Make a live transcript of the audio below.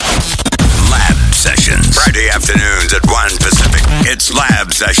Friday afternoons at 1 Pacific. It's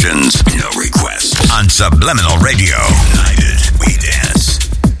Lab Sessions. No requests. On Subliminal Radio. United we dance.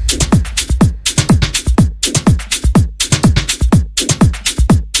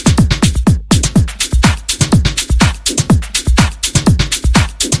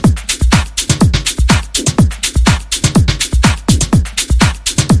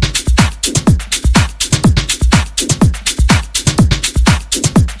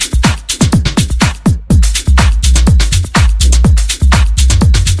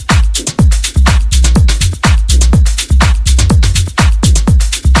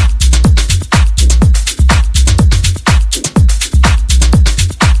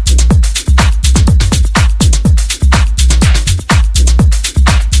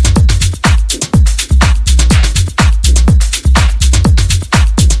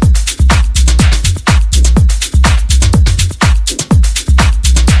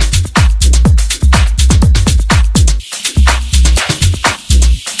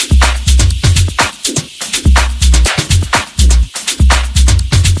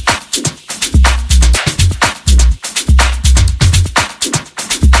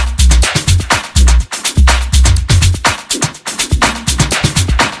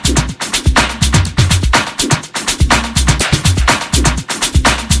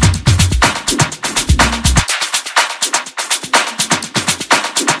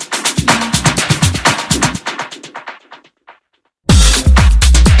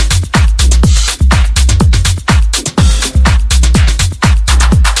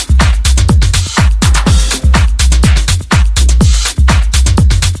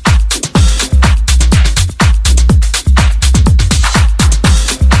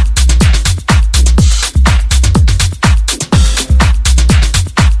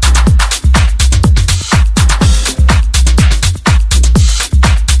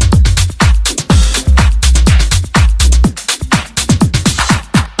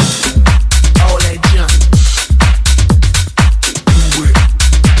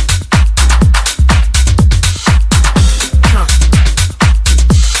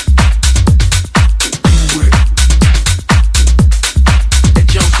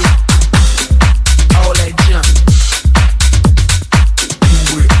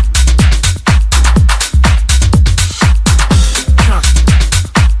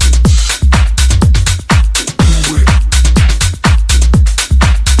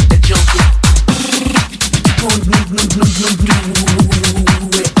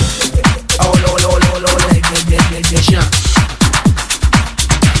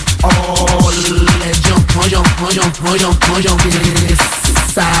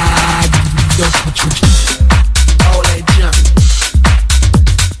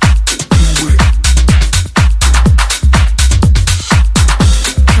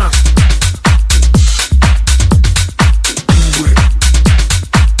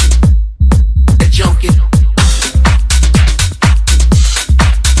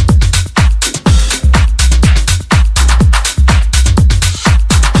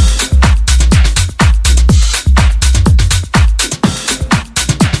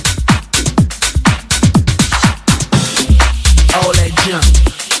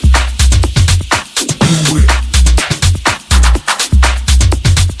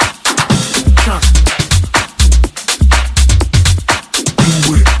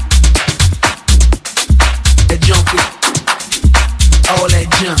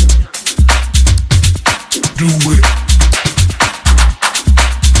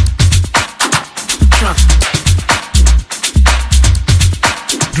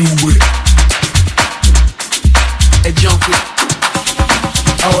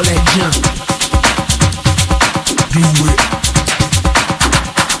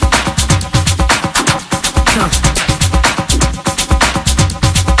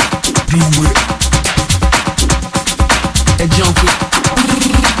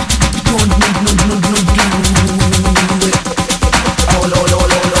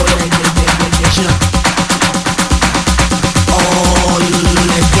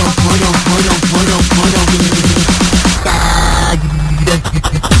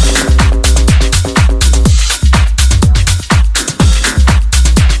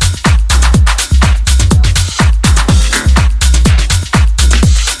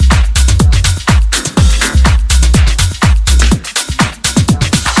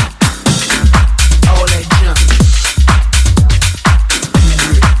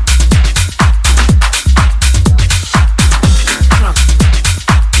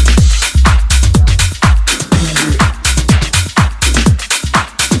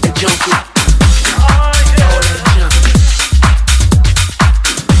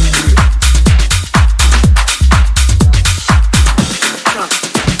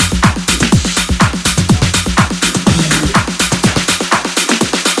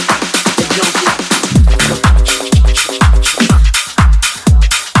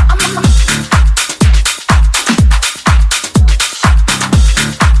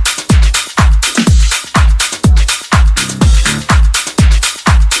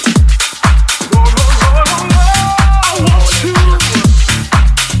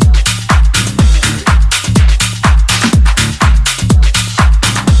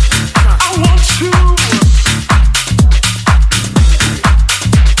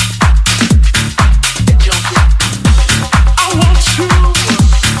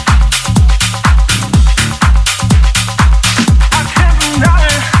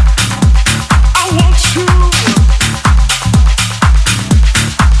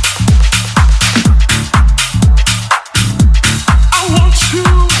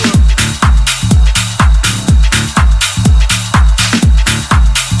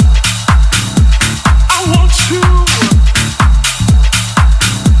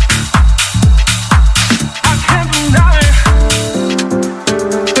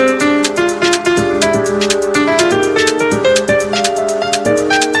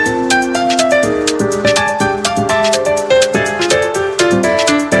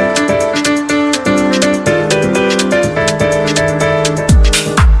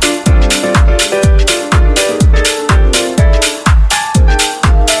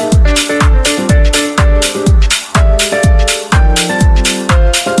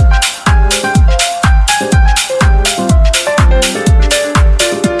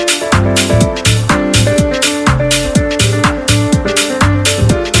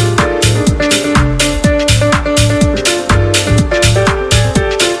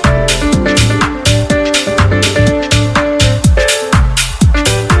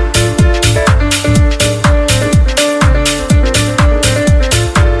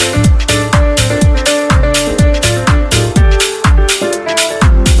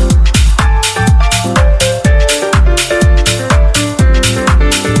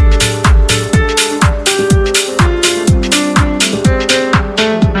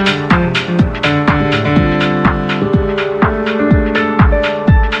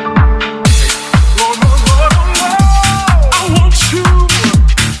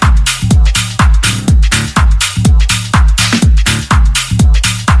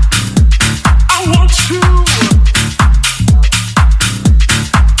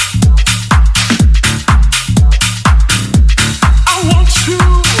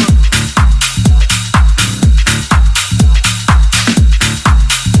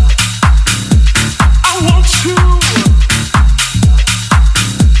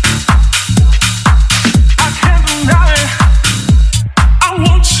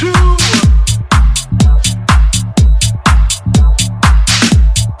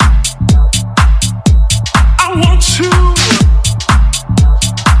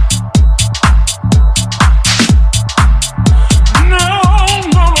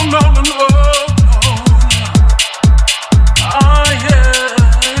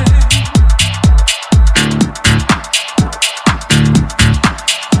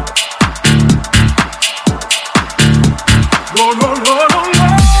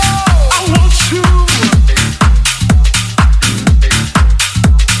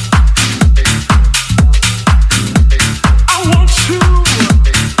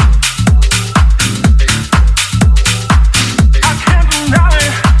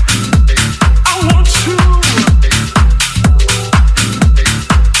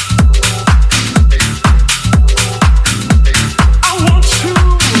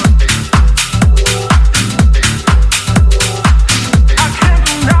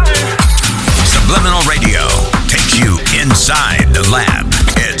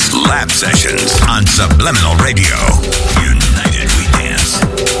 Sessions on Subliminal Radio. United we dance.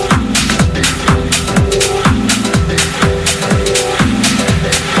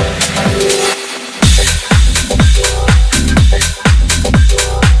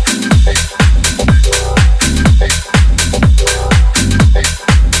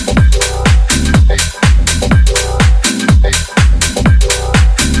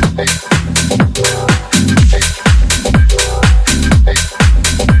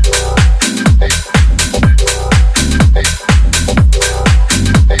 Hey.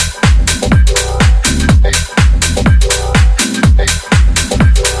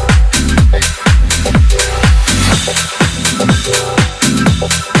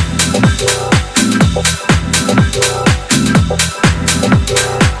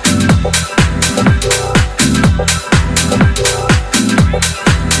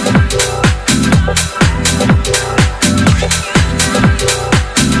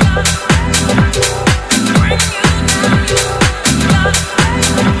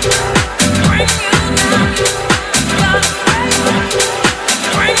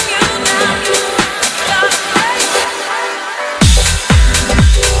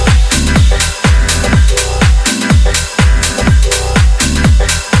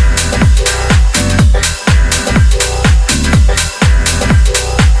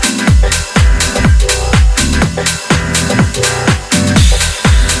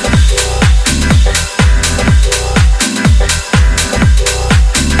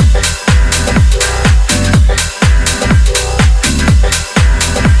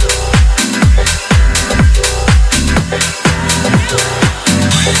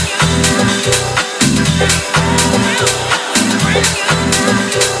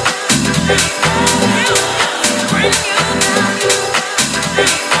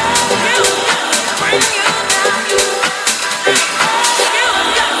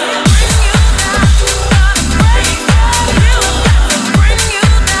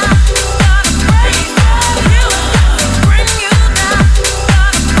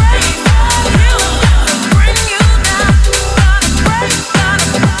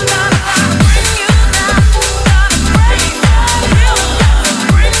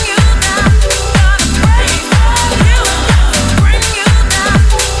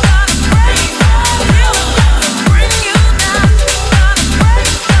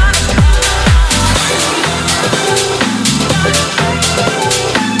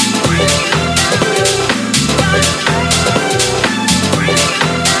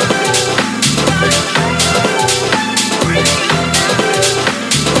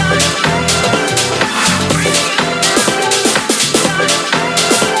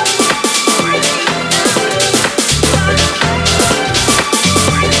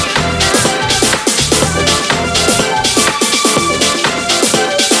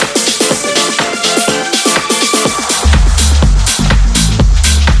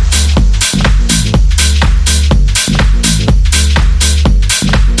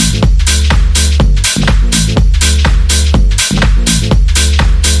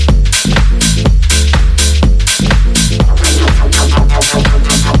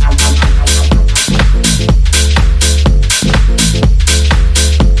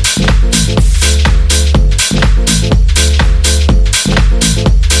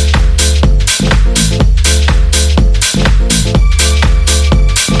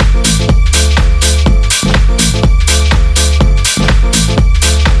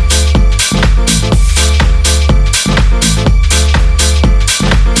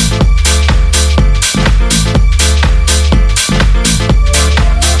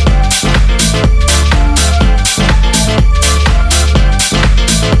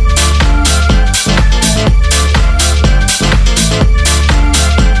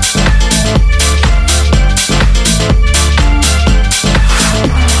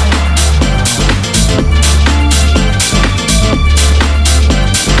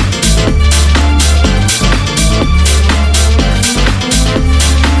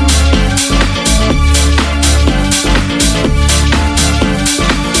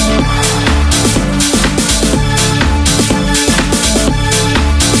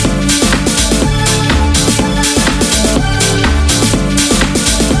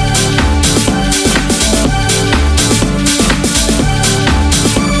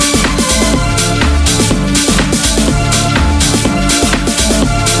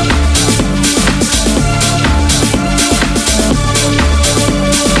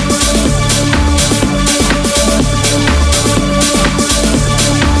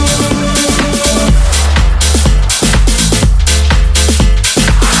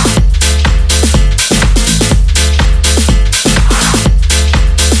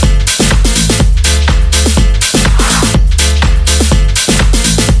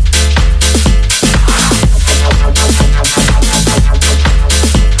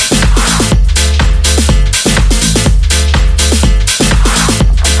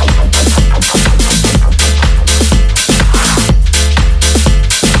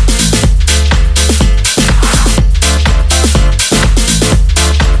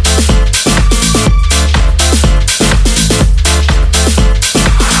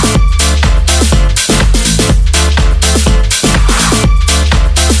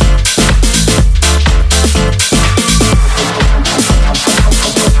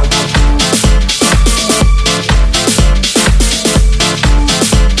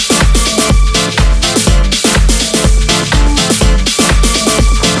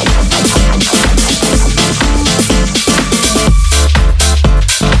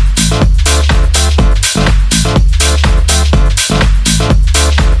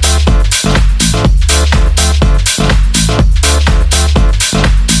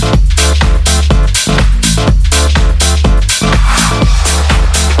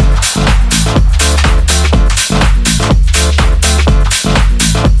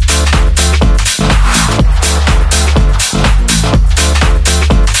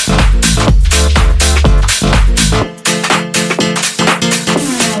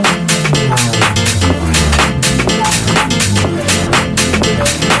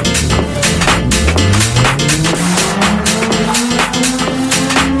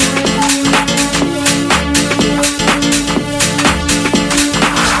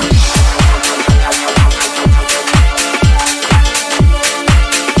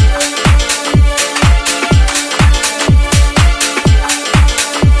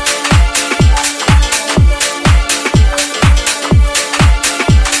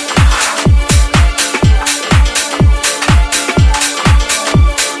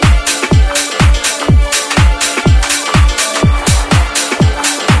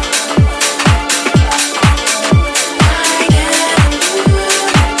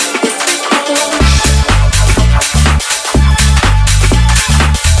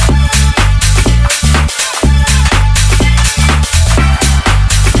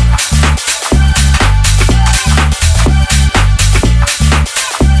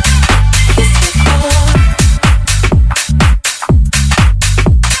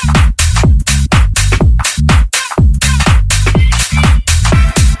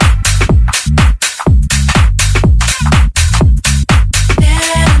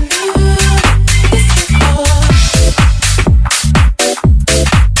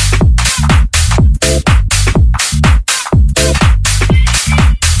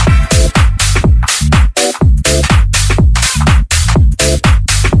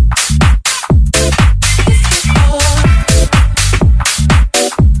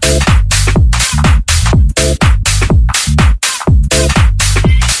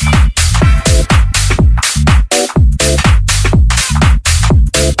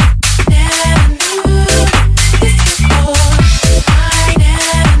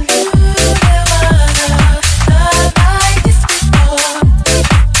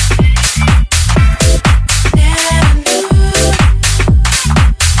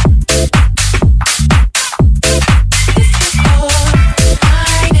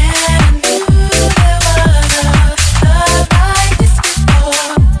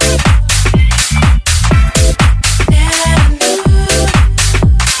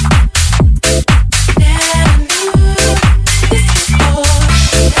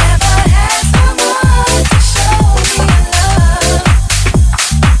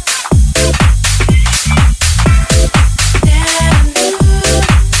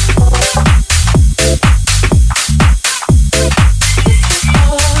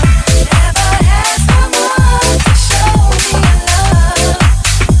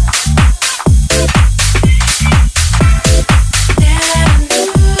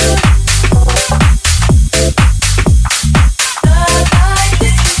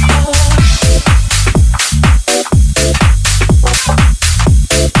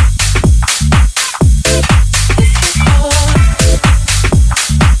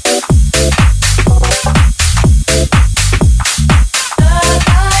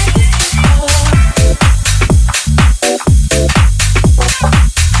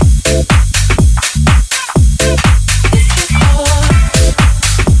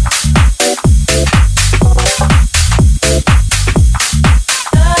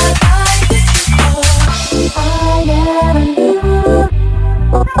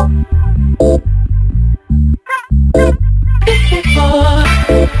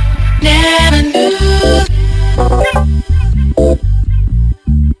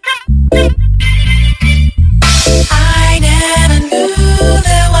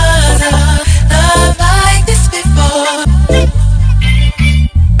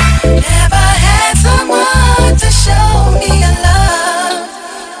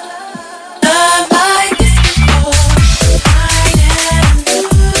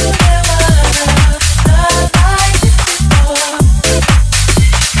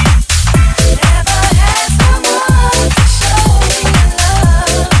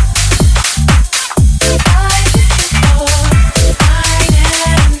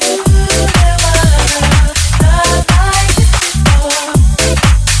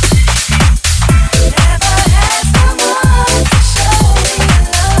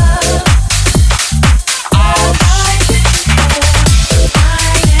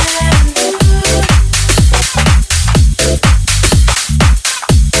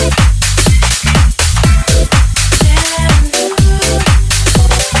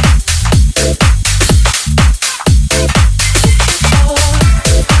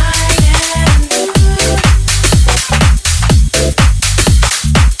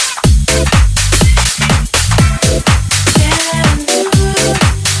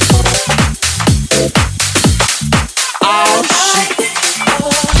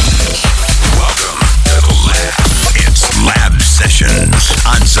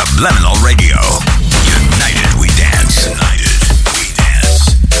 on Subliminal Radio. United we dance. United we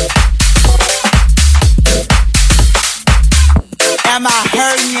dance. Am I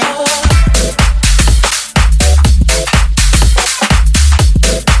hurting you?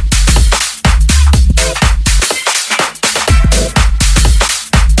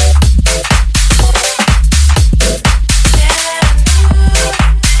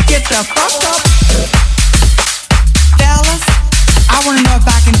 Get the fuck up. Fellas, I wanna know if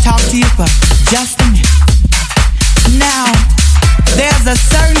I can talk to you for just a minute. Now, there's a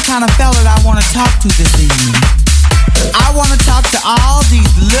certain kind of fella that I wanna talk to this evening. I wanna talk to all these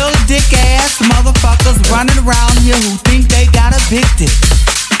little dick ass motherfuckers running around here who think they got a big dick.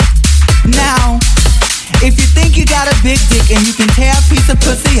 Now, if you think you got a big dick and you can tear a piece of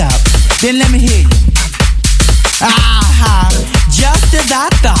pussy up, then let me hear you. Just as I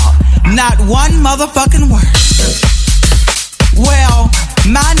thought, not one motherfucking word. Well,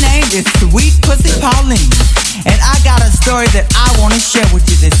 my name is Sweet Pussy Pauline, and I got a story that I want to share with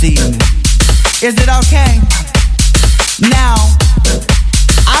you this evening. Is it okay? Now,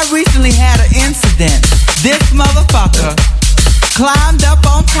 I recently had an incident. This motherfucker climbed up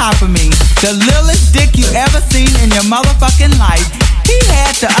on top of me, the littlest dick you ever seen in your motherfucking life. He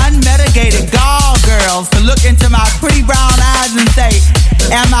had the unmitigated gall girls to look into my pretty brown eyes and say,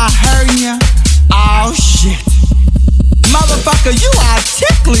 am I hurting you? Oh shit. Motherfucker, you are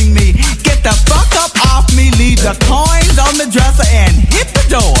tickling me. Get the fuck up off me, leave the coins on the dresser and hit the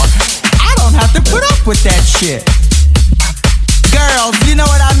door. I don't have to put up with that shit. Girls, you know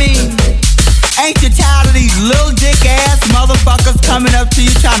what I mean? Ain't you tired of these little dick ass motherfuckers coming up to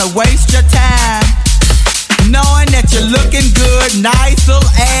you trying to waste your time? Knowing that you're looking good, nice little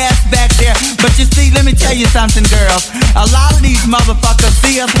ass back there. But you see, let me tell you something, girls. A lot of these motherfuckers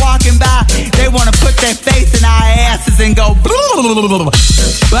see us walking by, they want to put their face in our asses and go blah,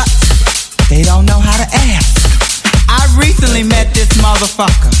 but they don't know how to ask. I recently met this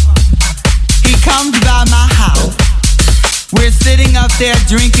motherfucker. He comes by my house. We're sitting up there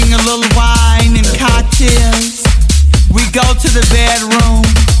drinking a little wine and cocktails. We go to the bedroom.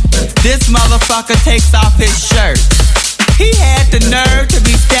 This motherfucker takes off his shirt. He had the nerve to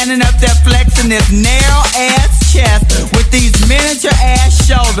be standing up there flexing this narrow ass chest with these miniature ass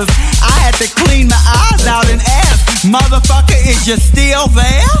shoulders. I had to clean my eyes out and ask, motherfucker, is you still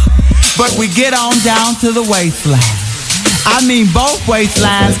there? But we get on down to the waistline. I mean both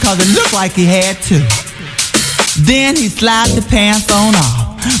waistlines, cause it looked like he had two. Then he slides the pants on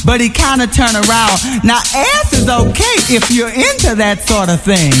off, but he kinda turn around. Now ass is okay if you're into that sort of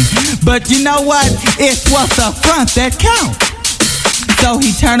thing, but you know what? It's what's up front that counts. So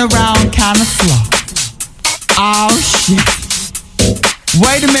he turn around kinda slow. Oh shit.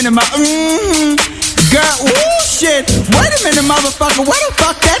 Wait a minute, girl, ooh shit. Wait a minute, motherfucker, where the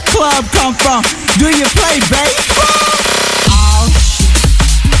fuck that club come from? Do you play baseball? Oh shit.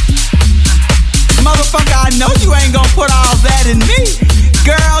 Motherfucker, I know you ain't gonna put all that in me.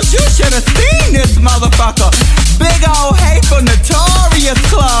 Girls, you should have seen this motherfucker. Big old hateful, notorious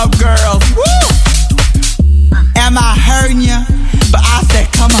club girls. Woo! Am I hurting ya? But I said,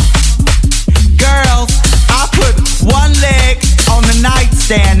 come on. Girls, I put one leg on the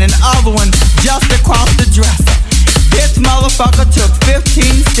nightstand and the other one just across the dresser. This motherfucker took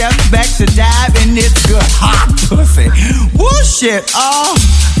 15 steps back to dive in this good hot pussy. Woo shit, oh.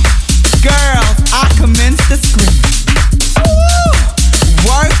 Girls, I commenced to scream. Woo!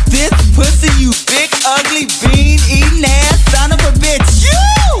 Work this pussy, you big ugly bean eating ass son of a bitch. You!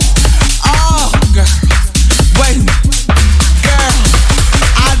 Oh, girls, wait a minute. Girls,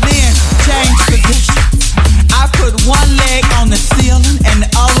 I then changed positions. I put one leg on the ceiling and the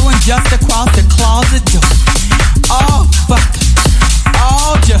other one just across the closet door. Oh, fuck.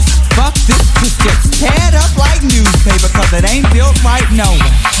 Oh, just fuck this pussy. Just tear it up like newspaper, cause it ain't built right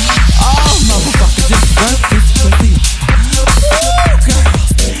nowhere. Oh, motherfucker, just work this pussy. Woo,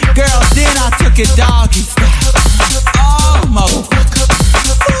 girls, then I took it doggy style. Oh, motherfucker.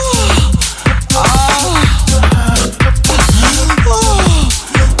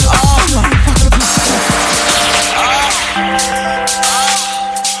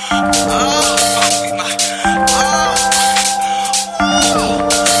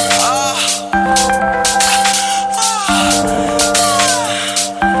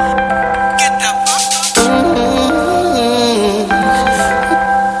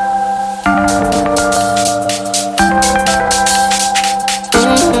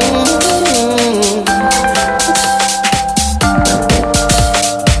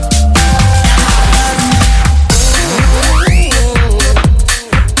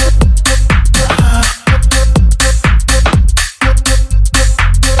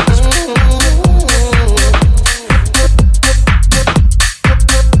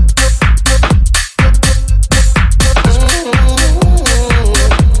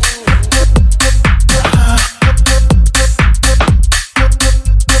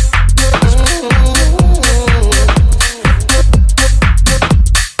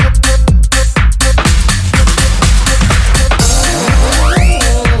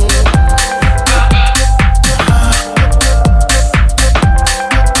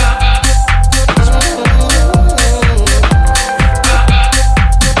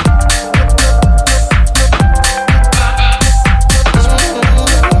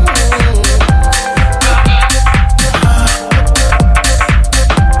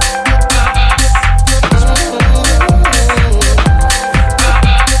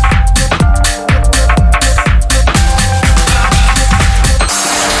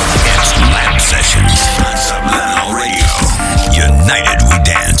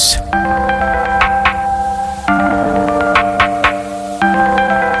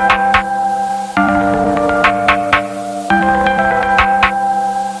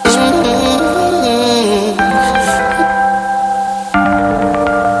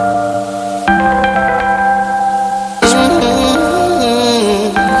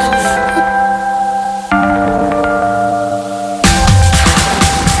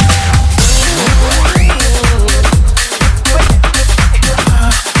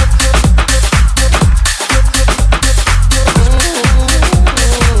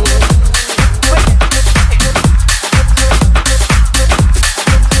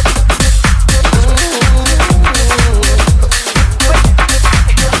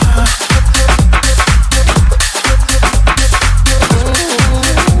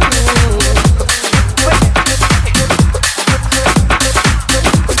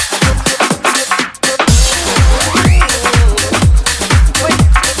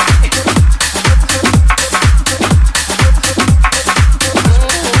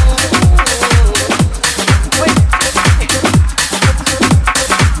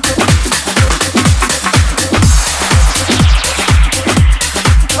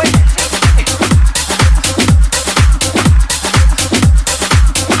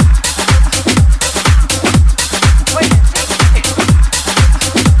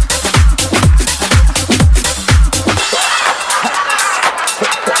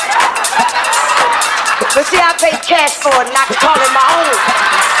 But see, I paid cash for it and I can call it my own.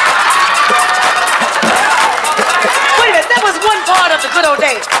 Wait a minute, that was one part of the good old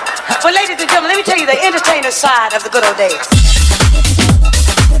days. But ladies and gentlemen, let me tell you the entertainer side of the good old days.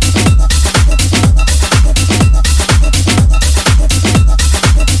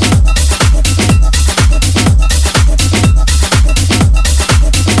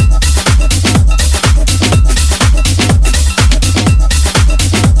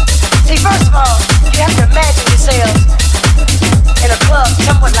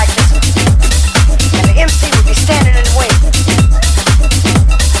 Somewhat like this one. And the MC would be standing in the wing.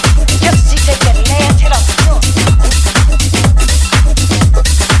 And just as he take that last hit off the floor,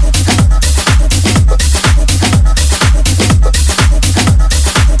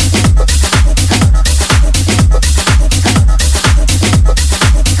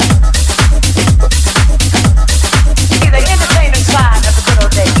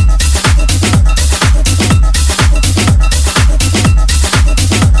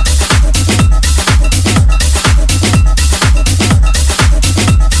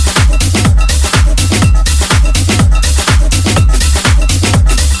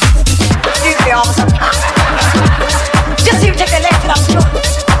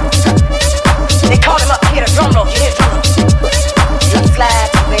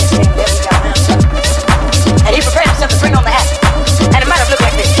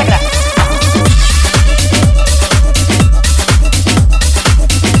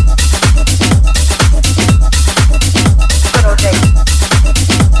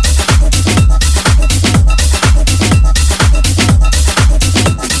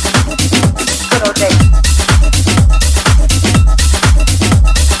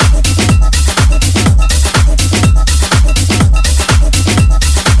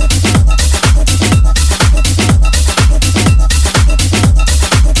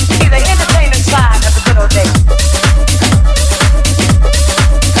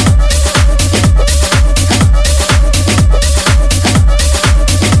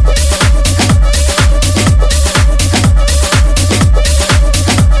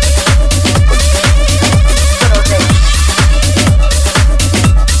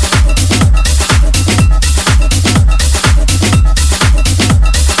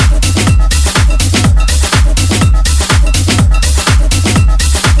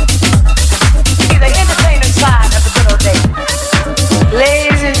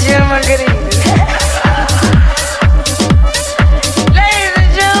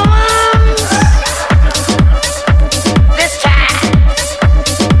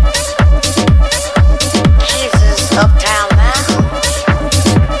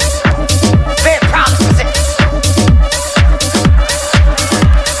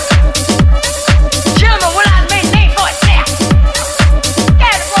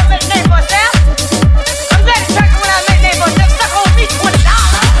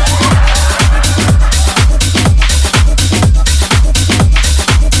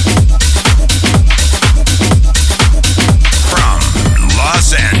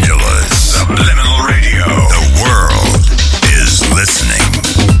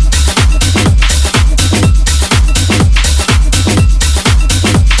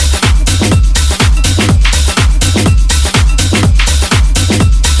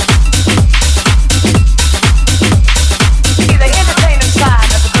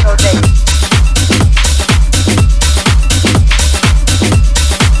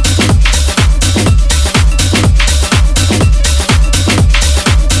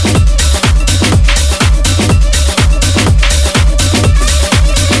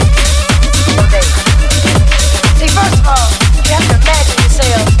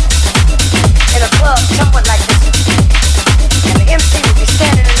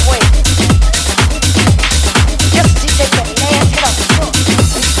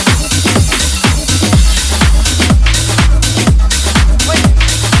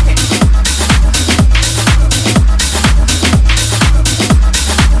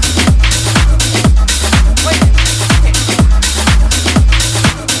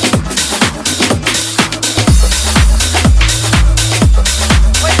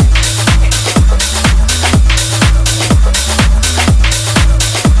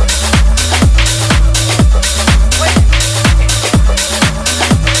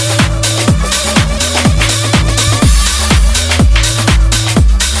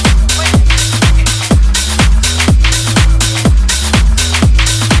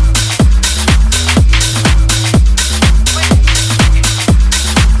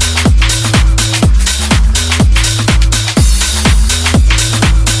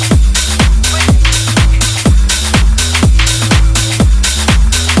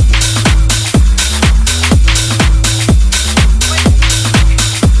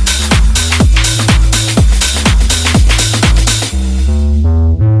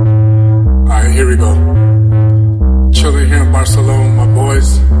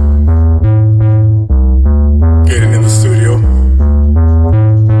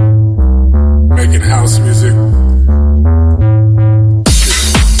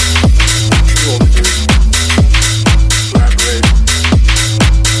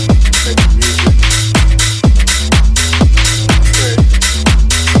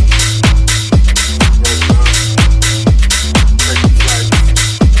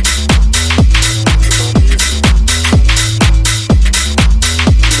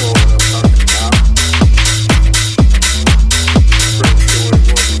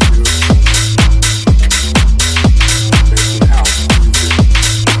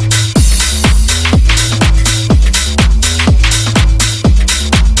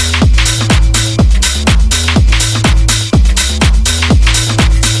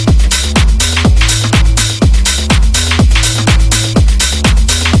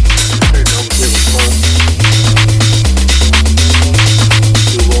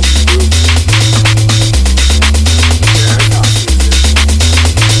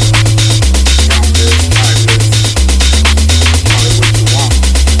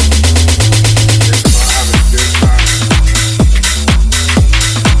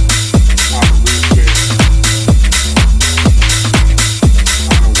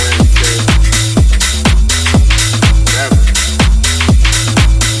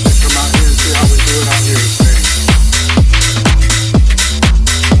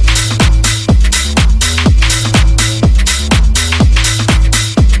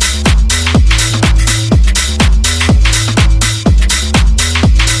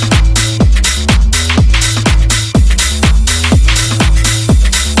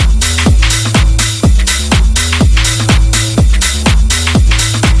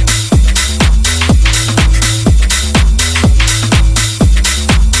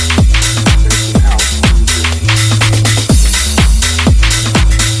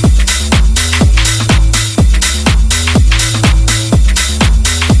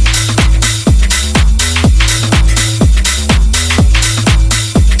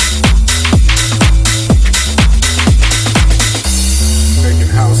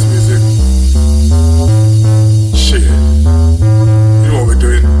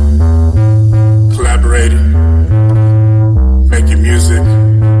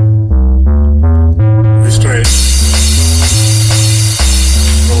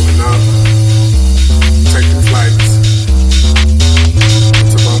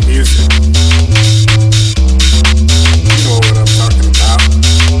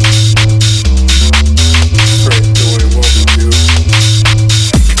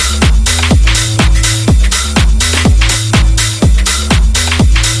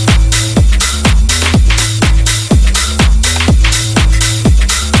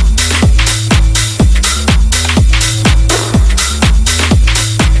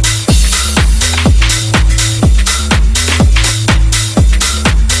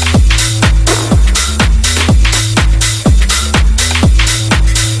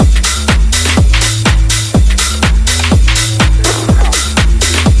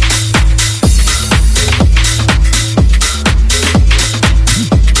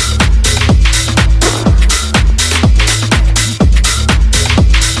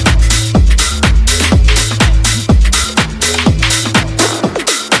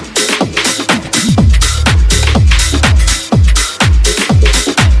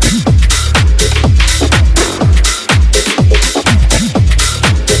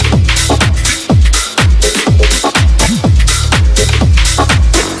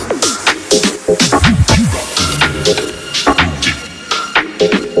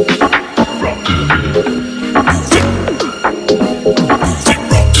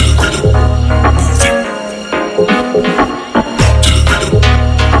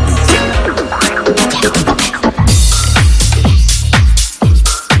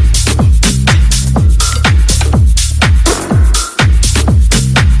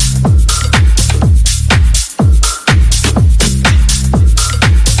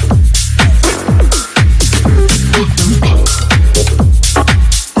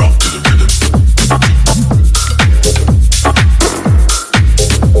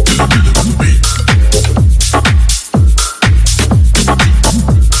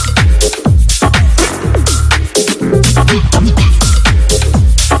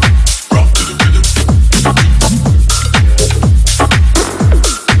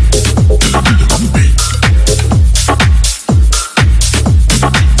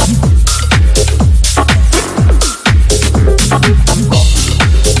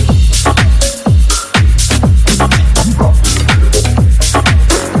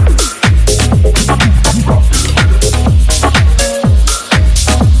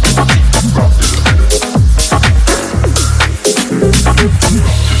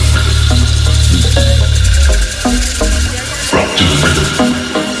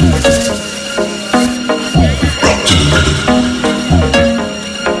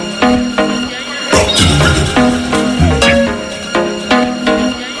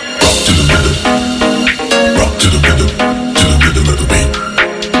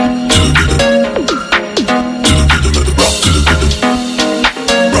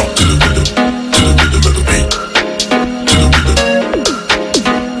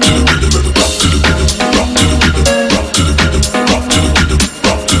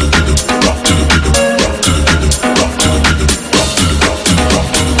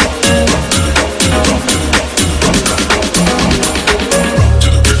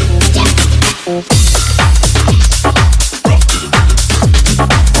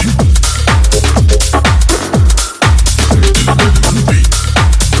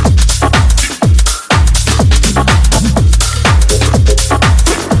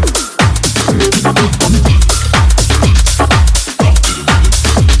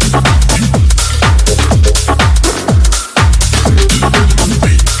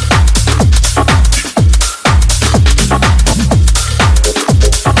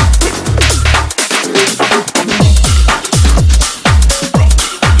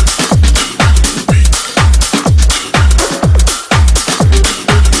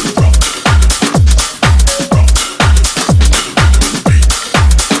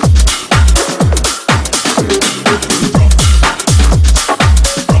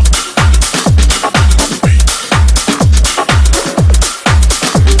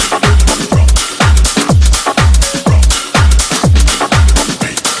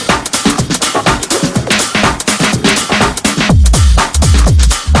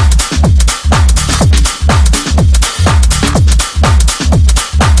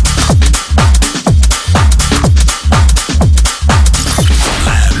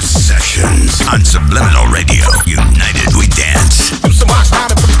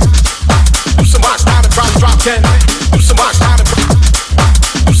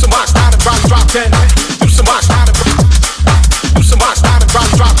 drop 10. Do some box down and do some box down and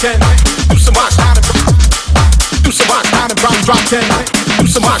probably drop 10. Do some box down and do some box down and probably drop 10. Do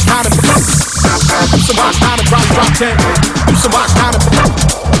some box down and do some box down and probably drop 10. Do some box down and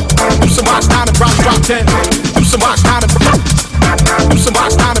do some box down and probably drop 10. Do some box down and do some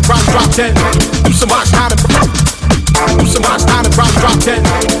box down and probably drop 10. Do some box down and do some box down and probably drop 10.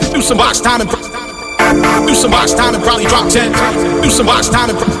 Do some box down and do some box down and probably drop 10. Do some box down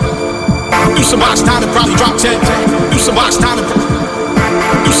and do some box down and probably drop 10. Do some box down and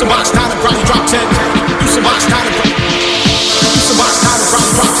do some box down and probably drop 10. Do some box down and do some box down and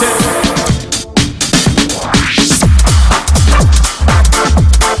probably drop 10.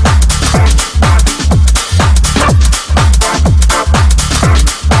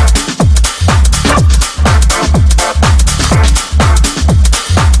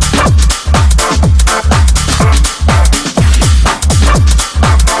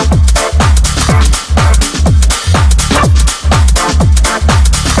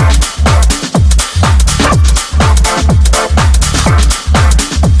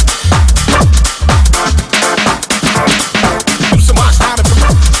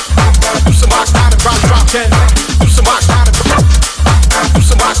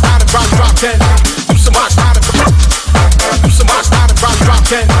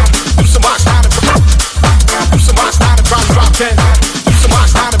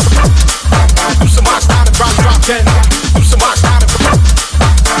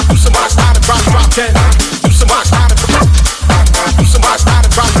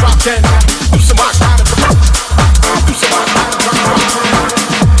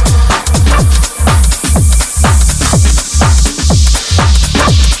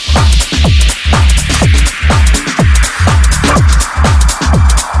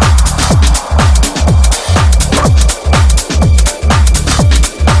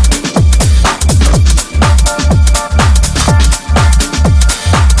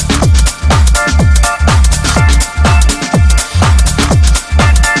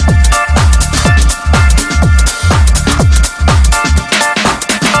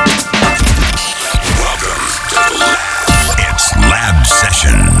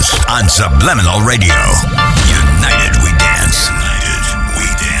 Subliminal Radio. United we dance. United we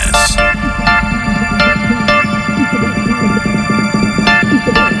dance.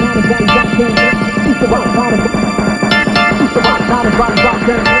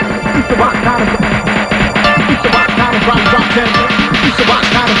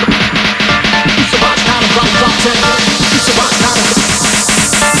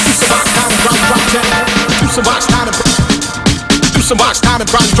 Some box down and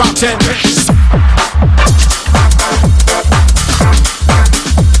probably drop 10.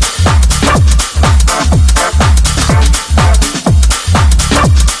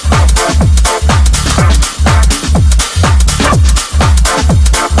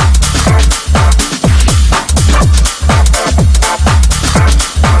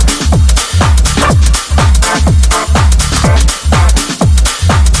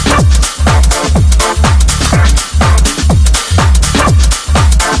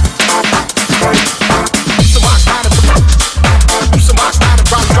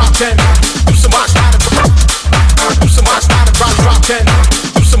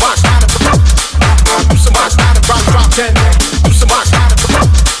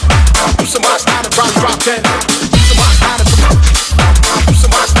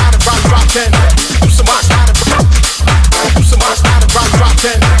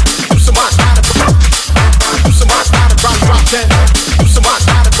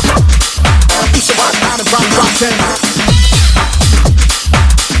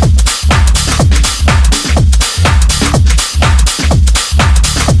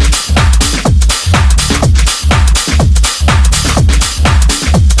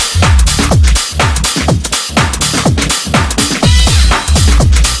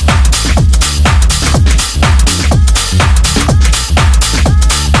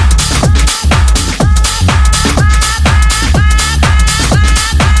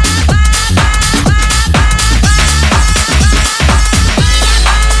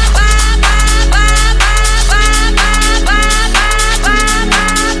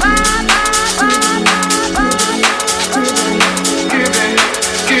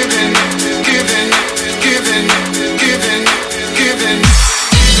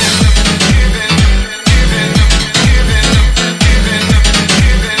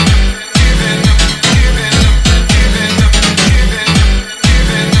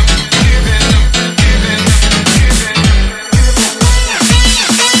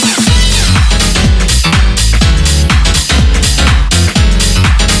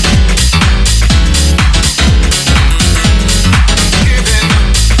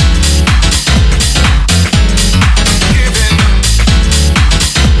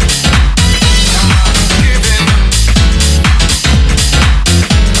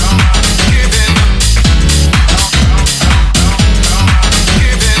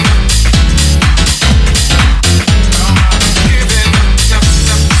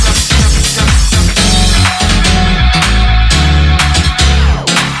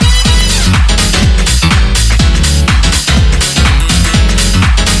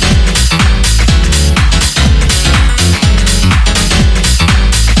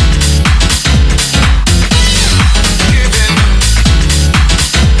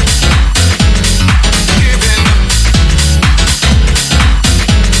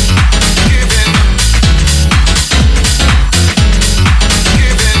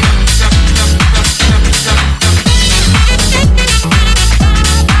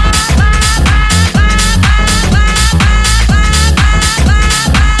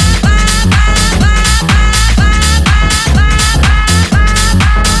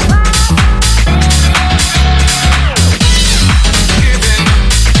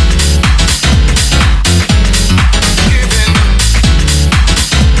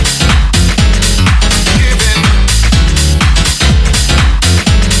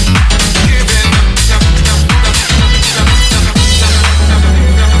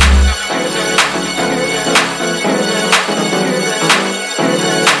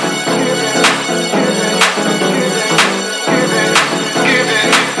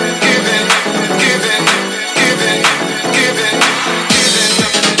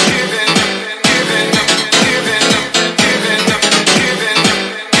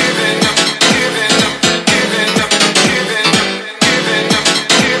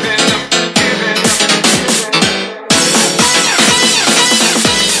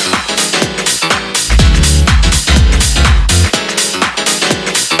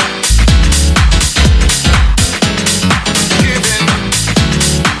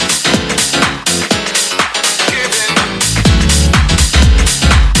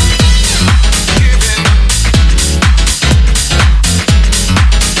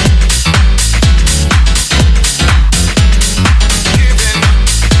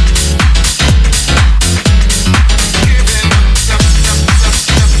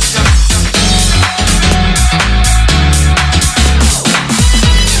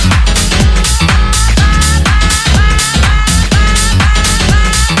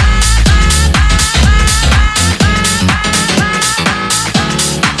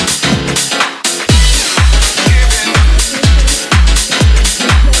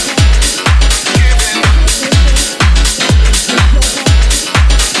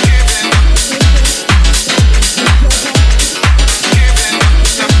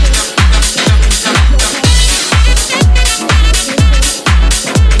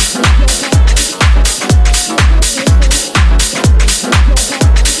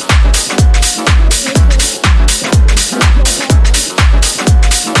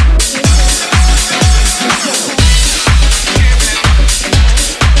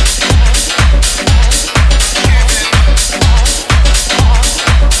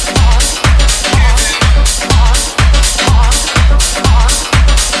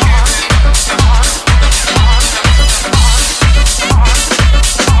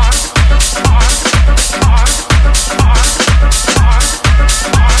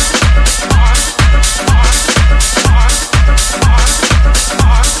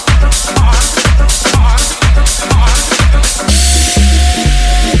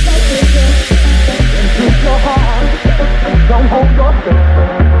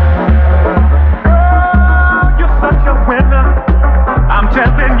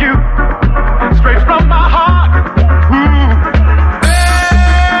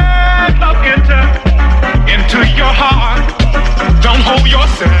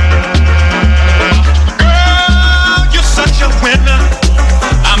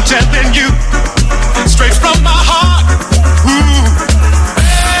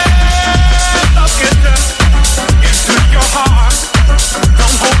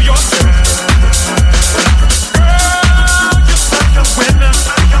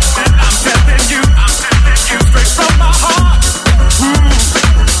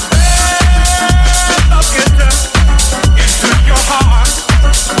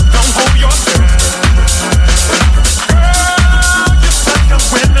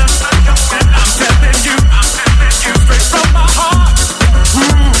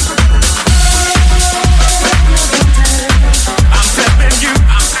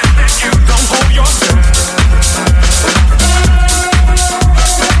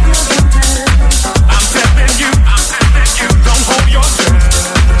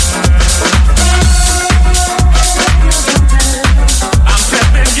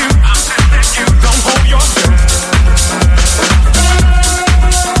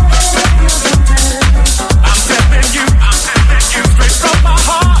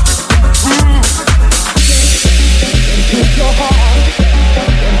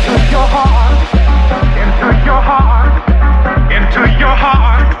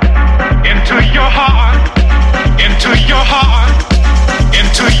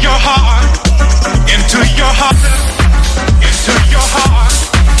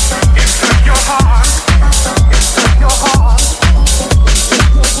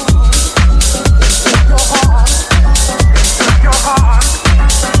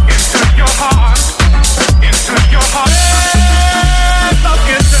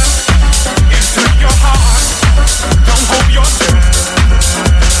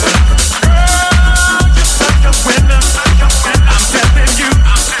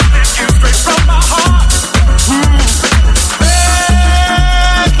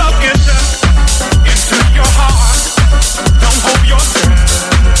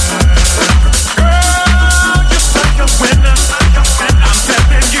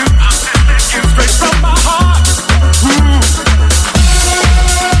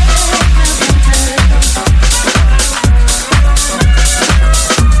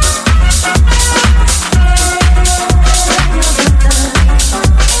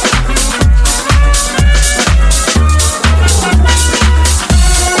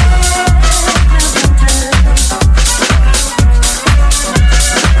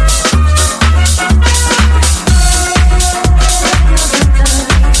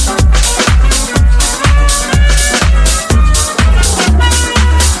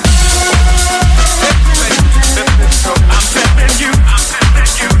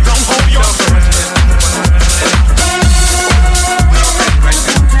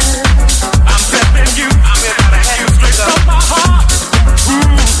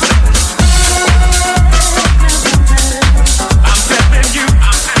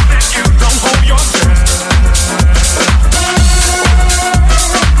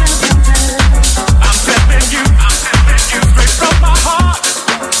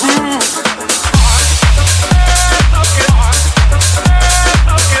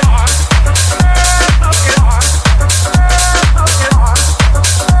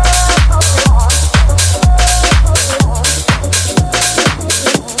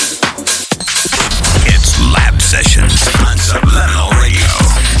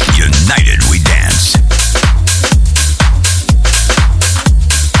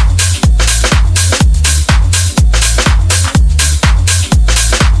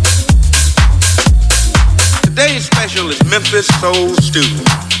 Memphis soul stew.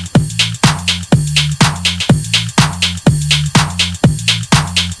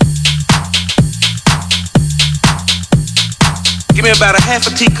 Give me about a half a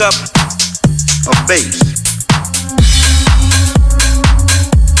teacup of bass.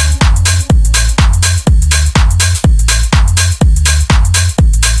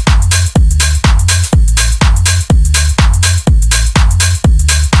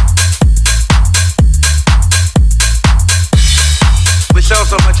 We sell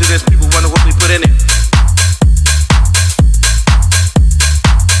so much of this, people wonder what we put in it.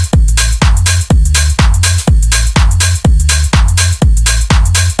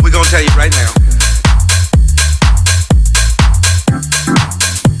 We're gonna tell you right now.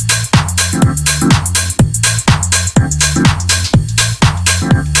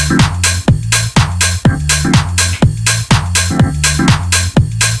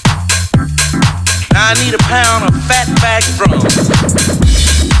 Now I need a pound of fat back drums.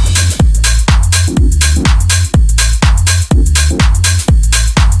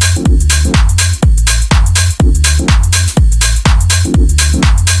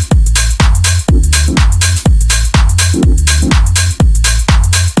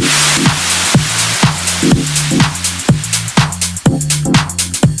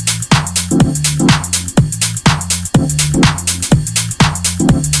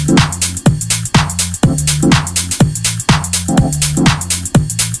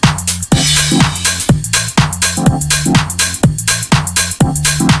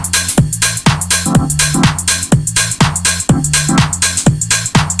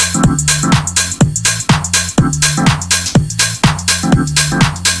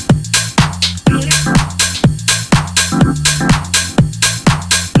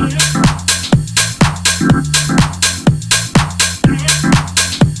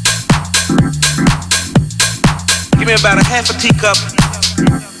 Give me about a half a teacup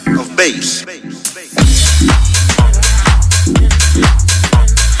of bass.